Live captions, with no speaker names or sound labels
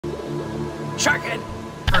Sharkhead!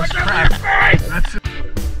 First crab. That's it.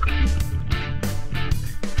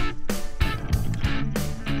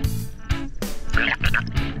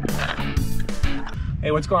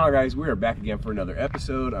 Hey, what's going on, guys? We are back again for another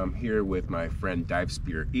episode. I'm here with my friend Dive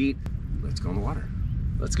Spear Eat. Let's go in the water.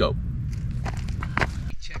 Let's go.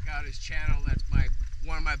 Check out his channel. That's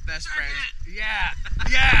one of my best friends. Yeah.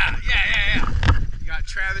 You got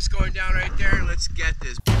Travis going down right there. Let's get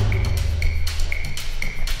this.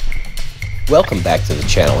 Welcome back to the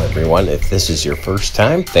channel, everyone. If this is your first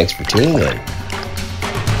time, thanks for tuning in.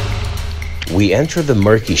 We enter the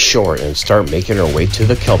murky shore and start making our way to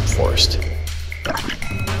the kelp forest.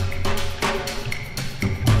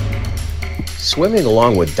 Swimming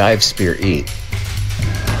along with Dive Spear Eat,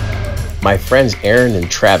 my friends Aaron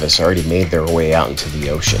and Travis already made their way out into the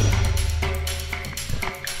ocean.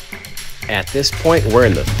 At this point, we're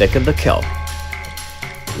in the thick of the kelp.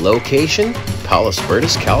 Location, Palos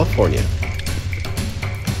Verdes, California.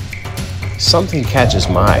 Something catches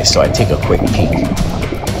my eye, so I take a quick peek.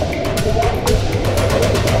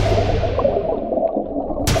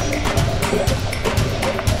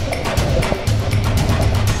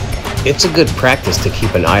 It's a good practice to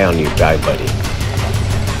keep an eye on your dive buddy.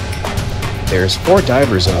 There's 4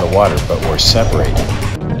 divers in the water, but we're separated.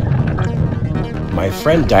 My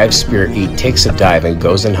friend Dive Spear Eat takes a dive and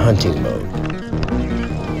goes in hunting mode,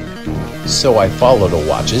 so I follow to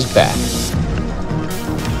watch his back.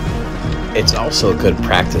 It's also a good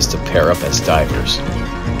practice to pair up as divers.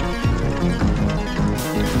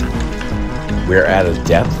 We're at a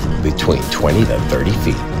depth between 20 to 30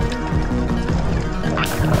 feet.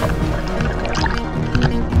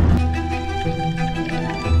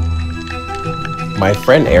 My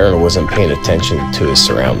friend Aaron wasn't paying attention to his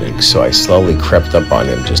surroundings, so I slowly crept up on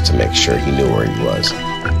him just to make sure he knew where he was.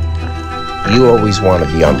 You always want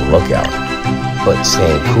to be on the lookout, but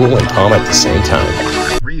staying cool and calm at the same time.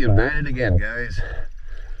 Reunited again, guys.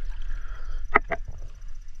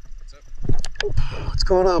 What's up? What's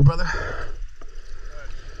going on, brother?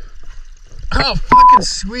 Oh, fucking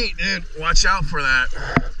sweet, dude. Watch out for that.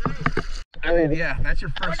 I mean, yeah, that's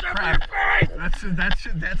your first crab. That's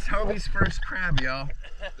homie's first crab, y'all.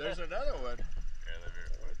 There's another one.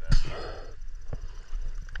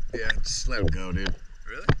 Yeah, just let him go, dude.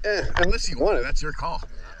 Really? Yeah, unless you want it, that's your call.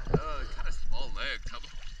 Yeah. Kind of small leg.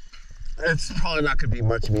 It's probably not gonna be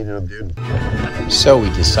much meat in him, dude. So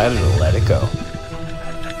we decided to let it go.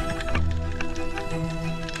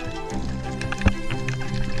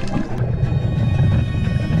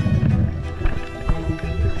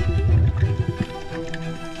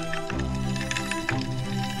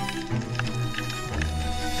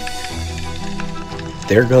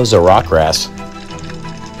 There goes a rock wrasse.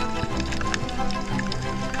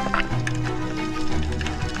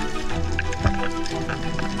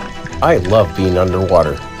 I love being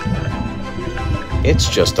underwater. It's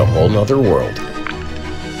just a whole nother world.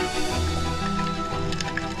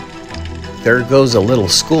 There goes a little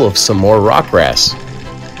school of some more rock wrasse.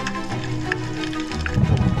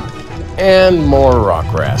 And more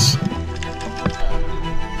rock wrasse.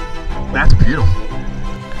 That's beautiful.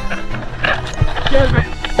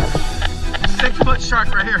 6-foot shark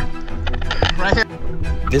right here. Right here.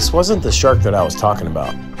 This wasn't the shark that I was talking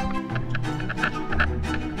about.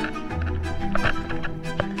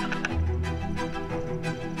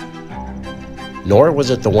 Nor was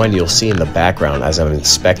it the one you'll see in the background as I'm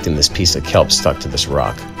inspecting this piece of kelp stuck to this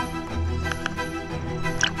rock.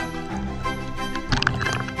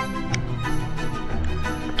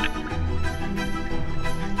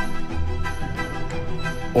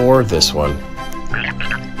 Or this one.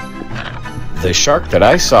 The shark that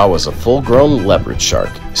I saw was a full-grown leopard shark,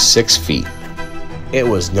 6 feet. It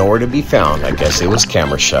was nowhere to be found. I guess it was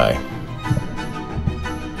camera shy.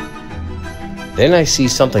 Then I see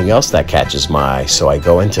something else that catches my eye, so I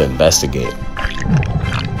go in to investigate.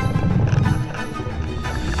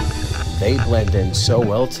 They blend in so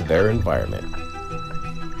well to their environment.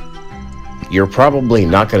 You're probably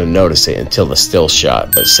not going to notice it until the still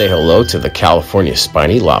shot, but say hello to the California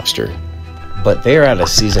spiny lobster. But they're out of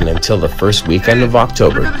season until the first weekend of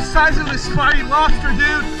October. Look at the size of this spiny lobster,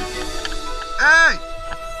 dude! Hey!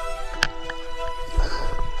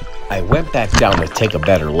 I went back down to take a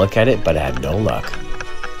better look at it, but I had no luck.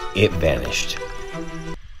 It vanished.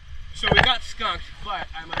 So we got skunked, but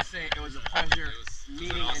I must say it was a pleasure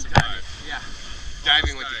meeting and diving. Yeah,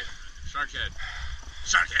 diving with you. Sharkhead.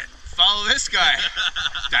 Follow this guy.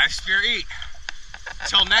 Dive Spear Eat.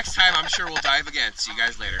 Till next time, I'm sure we'll dive again. See you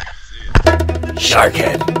guys later.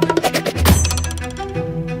 Sharkhead.